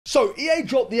So, EA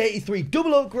dropped the 83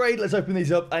 double upgrade. Let's open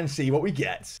these up and see what we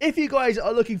get. If you guys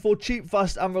are looking for cheap,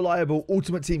 fast, and reliable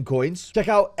Ultimate Team coins, check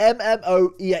out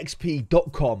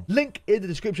MMOEXP.com. Link in the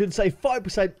description. Save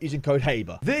 5% using code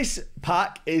HABER. This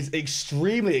pack is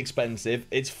extremely expensive.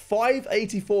 It's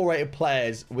 584 rated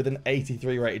players with an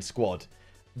 83 rated squad.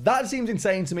 That seems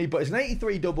insane to me, but it's an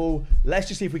 83 double. Let's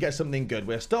just see if we get something good.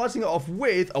 We're starting it off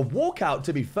with a walkout,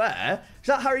 to be fair. Is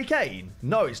that Harry Kane?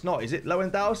 No, it's not. Is it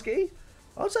Lewandowski?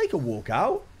 I'll take a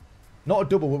walkout. Not a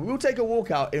double, but we'll take a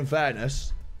walkout in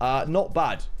fairness. Not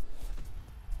bad.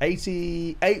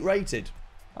 88 rated.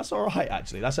 That's all right,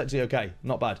 actually. That's actually okay.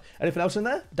 Not bad. Anything else in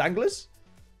there? Danglers?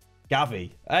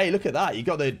 Gavi. Hey, look at that. You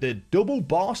got the double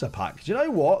Barca pack. Do you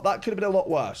know what? That could have been a lot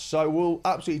worse. So we'll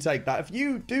absolutely take that. If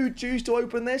you do choose to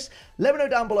open this, let me know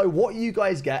down below what you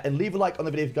guys get and leave a like on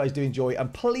the video if you guys do enjoy.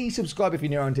 And please subscribe if you're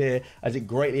new around here, as it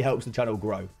greatly helps the channel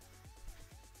grow.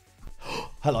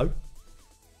 Hello.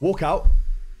 Walk out.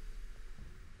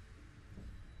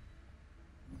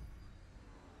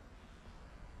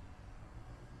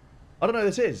 I don't know who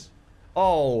this is.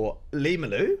 Oh,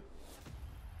 Limalu?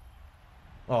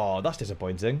 Oh, that's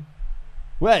disappointing.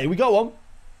 Wait, we got one.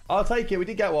 I'll take it. We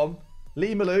did get one.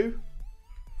 Limalu.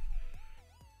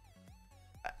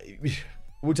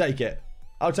 We'll take it.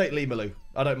 I'll take Limalu.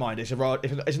 I don't mind. It's an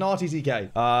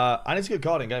RTTK. And it's a good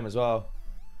card in game as well.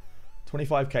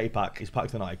 25k pack. He's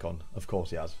packed an icon. Of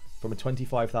course he has. From a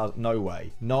 25,000. No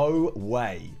way. No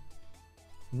way.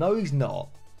 No, he's not.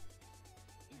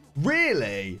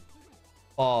 Really?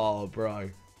 Oh, bro.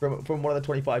 From one of the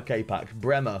 25k packs.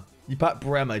 Bremer. You packed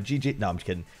Bremer. GG. No, I'm just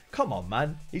kidding. Come on,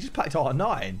 man. He just packed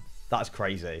R9. That's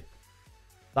crazy.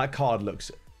 That card looks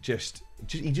just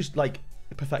like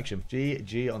perfection.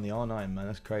 GG on the R9, man.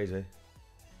 That's crazy.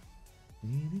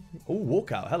 Oh,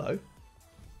 walkout. Hello.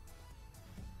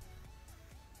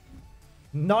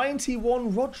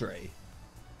 91 Rodri.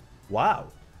 Wow.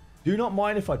 Do not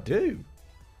mind if I do.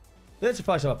 That's the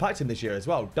first time I packed him this year as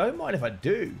well. Don't mind if I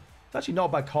do. It's actually not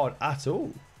a bad card at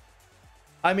all.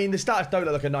 I mean, the stats don't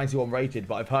look like a 91 rated,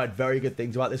 but I've heard very good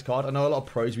things about this card. I know a lot of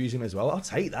pros use him as well. I'll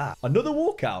take that. Another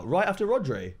walkout right after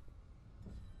Rodri.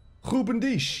 Ruben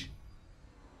Dish.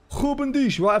 Ruben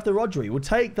Dish right after Rodri. We'll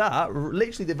take that.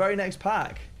 Literally the very next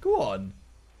pack. Go on.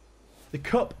 The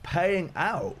cup paying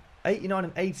out. 89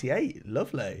 and 88.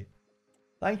 Lovely.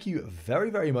 Thank you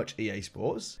very, very much, EA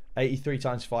Sports. 83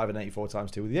 times 5 and 84 times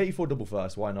 2. With the 84 double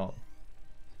first. Why not?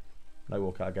 No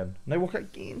walkout again. No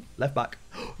walkout again. Left back.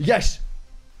 Yes!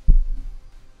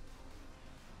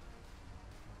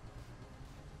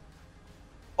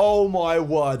 Oh my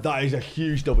word. That is a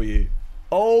huge W.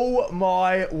 Oh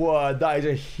my word. That is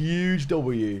a huge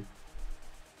W.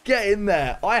 Get in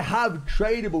there. I have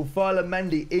tradable Ferland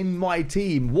Mendy in my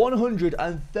team.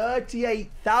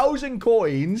 138,000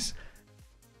 coins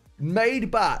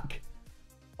made back.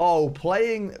 Oh,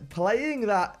 playing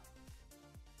that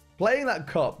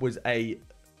cup was a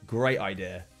great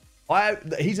idea.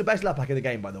 He's the best left back in the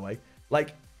game, by the way.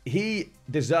 Like, he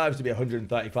deserves to be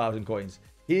 130,000 coins.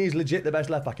 He is legit the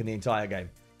best left back in the entire game.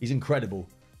 He's incredible.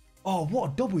 Oh,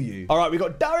 what a W. All right, we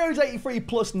got Dario's 83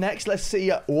 plus next. Let's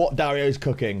see what Dario's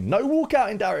cooking. No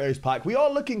walkout in Dario's pack. We are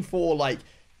looking for, like,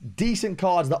 decent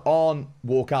cards that aren't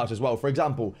walkouts as well. For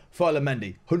example, Ferland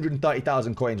Mendy,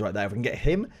 130,000 coins right there. If we can get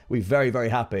him, we're very, very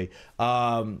happy.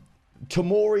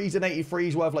 Tomori's an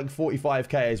 83's worth like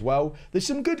 45k as well. There's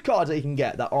some good cards that you can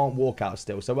get that aren't walkouts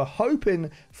still. So we're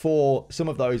hoping for some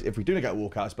of those if we do get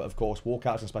walkouts. But of course,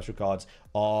 walkouts and special cards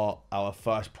are our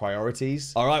first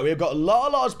priorities. All right, we've got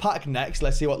Lala's pack next.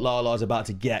 Let's see what Lala's about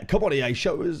to get. Come on, EA,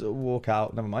 show us a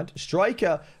walkout. Never mind.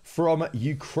 Striker from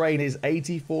Ukraine is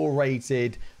 84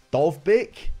 rated.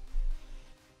 Dovbik.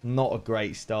 Not a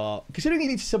great start. Considering you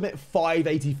need to submit 5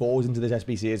 84s into this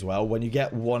SBC as well, when you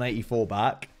get 184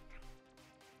 back.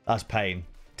 That's pain.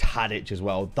 Tadic as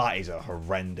well. That is a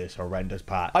horrendous, horrendous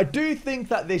pack. I do think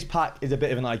that this pack is a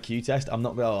bit of an IQ test. I'm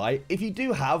not going to lie. If you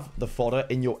do have the fodder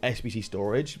in your SBC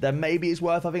storage, then maybe it's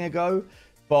worth having a go.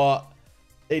 But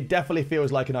it definitely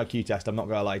feels like an IQ test. I'm not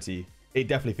going to lie to you. It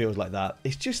definitely feels like that.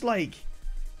 It's just like...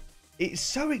 It's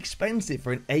so expensive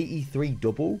for an 83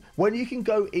 double when you can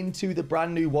go into the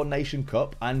brand new One Nation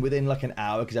Cup and within like an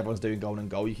hour, because everyone's doing golden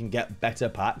goal, you can get better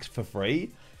packs for free.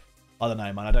 I don't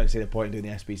know, man. I don't see the point in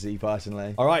doing the SBC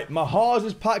personally. All right,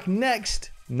 Mahaza's pack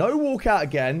next. No walkout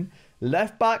again.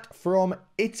 Left back from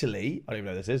Italy. I don't even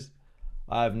know who this is.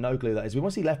 I have no clue who that is. We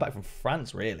want to see left back from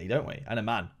France, really, don't we? And a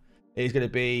man. It is going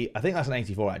to be, I think that's an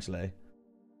 84, actually.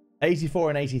 84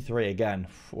 and 83 again.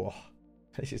 Whoa.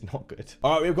 This is not good.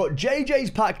 All right, we've got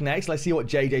JJ's pack next. Let's see what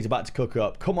JJ's about to cook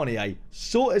up. Come on, EA.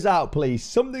 Sort us out, please.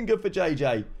 Something good for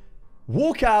JJ.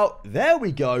 Walkout. There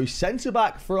we go.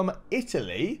 Centre-back from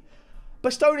Italy.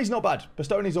 Bastoni's not bad.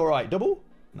 Bastoni's all right. Double?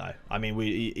 No. I mean,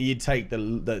 you'd take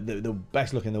the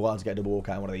best look in the world to get a double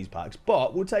walkout in one of these packs.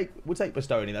 But we'll take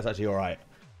Bastoni. That's actually all right.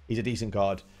 He's a decent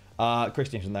card.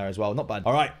 Christiansen there as well. Not bad.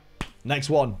 All right. Next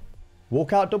one.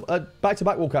 Walkout.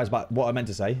 Back-to-back walkouts. Back what I meant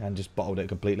to say and just bottled it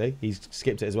completely. He's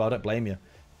skipped it as well. Don't blame you.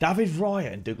 David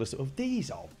Raya and Douglas. Oh,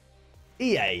 these are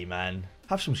EA, man.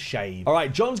 Have some shade. All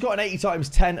right, John's got an 80 times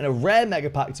 10 and a rare mega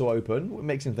pack to open. We're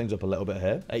mixing things up a little bit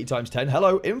here. 80 times 10.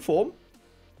 Hello, Inform.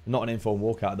 Not an Inform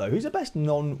walkout, though. Who's the best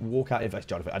non-walkout investor?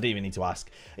 Jonathan. I didn't even need to ask.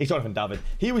 It's Jonathan David.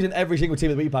 He was in every single team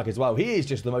of the week pack as well. He is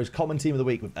just the most common team of the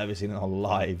week we've ever seen in our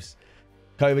lives.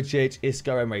 Kovacic,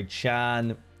 Isco, Emre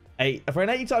Can. For an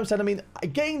 80 times 10, I mean,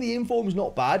 getting the Inform is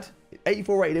not bad.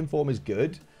 84 rated Inform is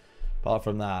good. Apart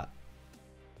from that,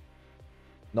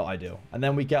 not ideal. And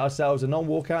then we get ourselves a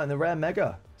non-walkout in the rare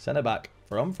mega. Centre back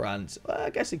from France. Well, I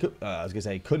guess it could. I was going to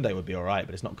say Koundé would be all right,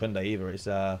 but it's not Koundé either. It's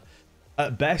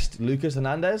at best Lucas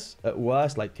Hernandez. At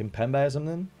worst, like Kimpembe or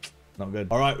something. Not good.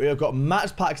 All right, we have got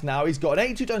Matt's packs now. He's got an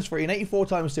 82 times 3, an 84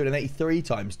 times 2, and an 83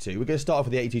 times 2. We're going to start off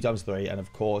with the 82 times 3. And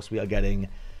of course, we are getting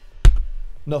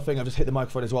nothing. I've just hit the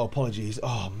microphone as well. Apologies.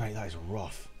 Oh, mate, that is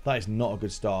rough. That is not a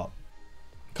good start.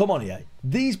 Come on, EA.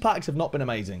 These packs have not been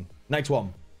amazing. Next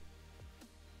one.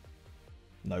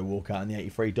 No walkout in the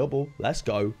 83 double. Let's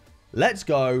go. Let's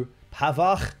go.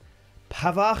 Pavach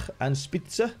and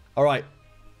Spitze. All right.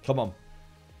 Come on.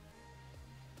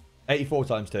 84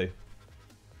 times 2.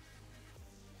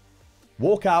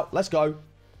 Walkout. Let's go.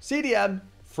 CDM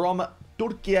from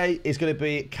Turkey is going to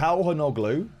be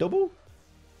Kalhanoglu. Double?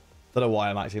 Don't know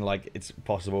why I'm acting like it's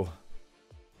possible.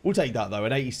 We'll take that, though.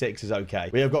 An 86 is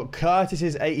okay. We have got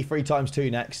Curtis's 83 times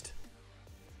 2 next.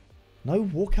 No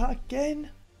walkout again?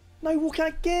 No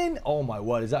walkout again? Oh, my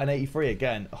word. Is that an 83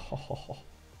 again? Oh,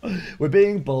 we're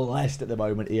being blessed at the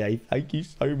moment, EA. Thank you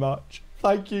so much.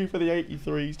 Thank you for the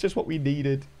 83s. Just what we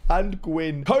needed. And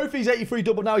Gwyn. Kofi's 83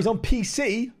 double now. He's on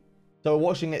PC. So we're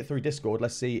watching it through Discord.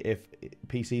 Let's see if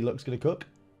PC looks going to cook.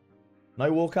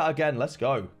 No walkout again. Let's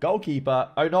go. Goalkeeper,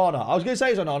 Onana. I was going to say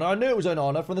it's Onana. I knew it was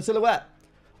Onana from the silhouette.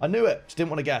 I knew it. Just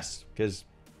didn't want to guess because,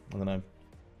 I don't know.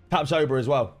 Perhaps Ober as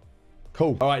well.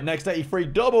 Cool. All right, next 83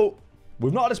 double.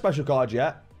 We've not had a special card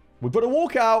yet. We've got a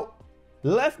walkout.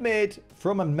 Left mid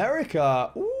from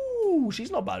America. Ooh,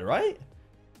 she's not bad, right?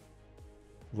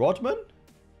 Rodman?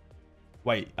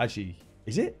 Wait, actually,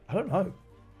 is it? I don't know.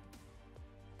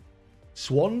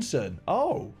 Swanson.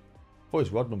 Oh. I thought it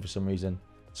was Rodman for some reason.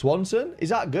 Swanson? Is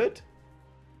that good?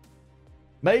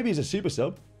 Maybe it's a super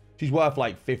sub. She's worth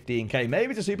like 15k.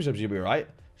 Maybe it's a super sub. She'll be right.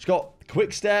 She's got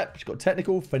quick step. She's got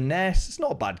technical finesse. It's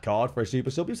not a bad card for a super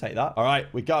sub. You take that. All right,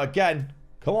 we go again.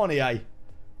 Come on, EA.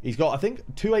 He's got, I think,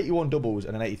 281 doubles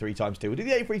and an 83 times 2. We'll do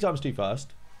the 83 times 2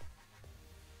 first.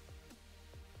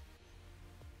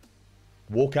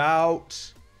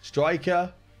 Walkout.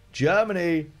 Striker.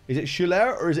 Germany. Is it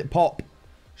Schuller or is it Pop?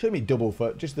 Show me double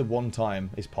for just the one time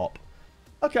is Pop.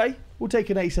 Okay, we'll take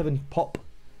an 87 Pop.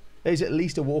 There's at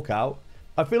least a walkout.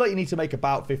 I feel like you need to make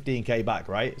about 15k back,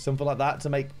 right? Something like that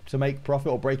to make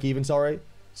profit or break even, sorry.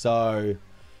 So,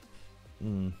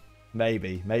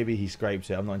 maybe he scrapes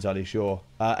it. I'm not entirely sure.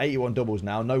 81 doubles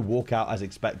now. No walkout as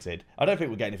expected. I don't think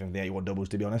we'll get anything from the 81 doubles,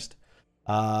 to be honest.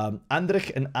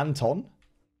 Andrich and Anton.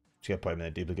 Just going to put him in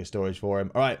a duplicate storage for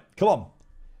him. All right, come on.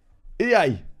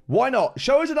 EA, why not?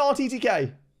 Show us an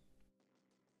RTTK.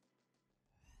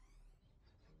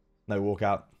 No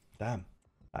walkout. Damn.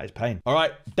 That is pain. All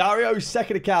right. Dario's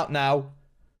second account now.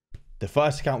 The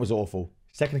first account was awful.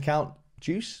 Second account,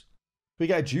 juice. Can we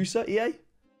get a juicer, EA?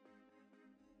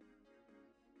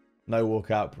 No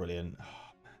walkout. Brilliant. Oh,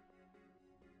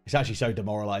 it's actually so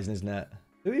demoralizing, isn't it?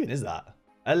 Who even is that?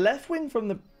 A left wing from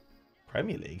the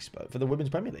Premier League, for the Women's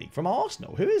Premier League. From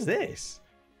Arsenal. Who is this?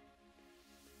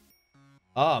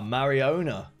 Ah,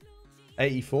 Mariona.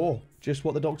 84. Just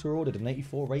what the doctor ordered. An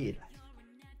 84 rated.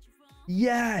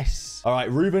 Yes. All right,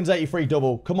 Ruben's 83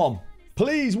 double. Come on.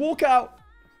 Please, walk out.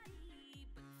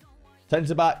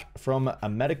 Centre back from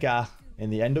America in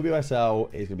the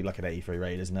NWSL is going to be like an 83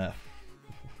 rated, isn't it?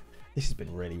 This has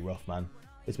been really rough, man.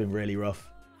 It's been really rough.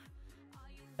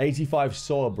 85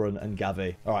 Sauerbrunn and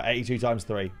Gavi. All right, 82 times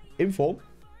 3. Inform.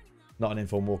 Not an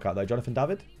inform walkout, though. Jonathan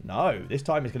David? No. This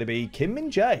time it's going to be Kim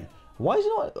Min-jae. Why is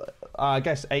it not... I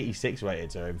guess 86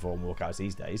 rated to inform walkouts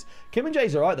these days. Kim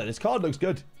Min-jae's all right, though. This card looks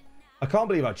good. I can't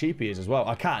believe how cheap he is as well.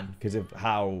 I can, because of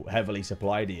how heavily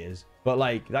supplied he is. But,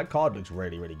 like, that card looks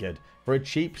really, really good. For a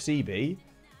cheap CB,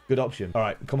 good option. All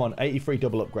right, come on. 83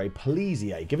 double upgrade. Please,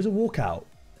 EA. Give us a walkout.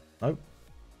 Nope.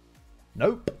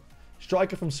 Nope.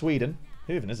 Striker from Sweden.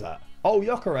 Who even is that? Oh,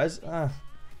 Jokeres.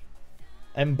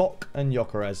 Mbok and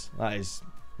Jokeres. That is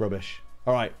rubbish.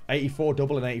 All right, 84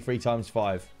 double and 83 times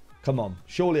 5. Come on.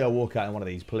 Surely I'll walk out in one of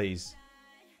these, please.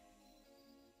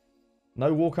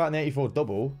 No walkout in the 84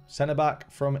 double. Centre back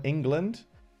from England.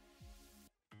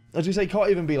 As we say, can't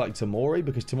even be like Tamori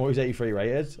because Tamori's 83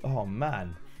 rated. Oh,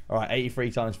 man. All right,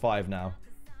 83 times 5 now.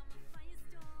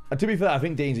 And to be fair, I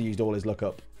think Dean's used all his luck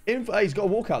up. Hey, he's got a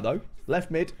walkout, though.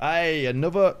 Left mid. Hey,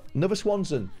 another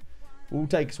Swanson. We'll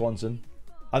take Swanson.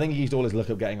 I think he used all his luck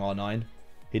up getting R9.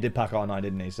 He did pack R9,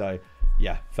 didn't he? So,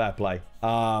 yeah, fair play.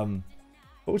 But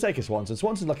we'll take a Swanson.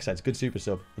 Swanson, like I said, it's a good super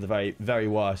sub for the very, very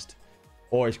worst.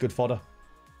 Or it's good fodder.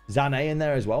 Zane in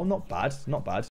there as well. Not bad. Not bad.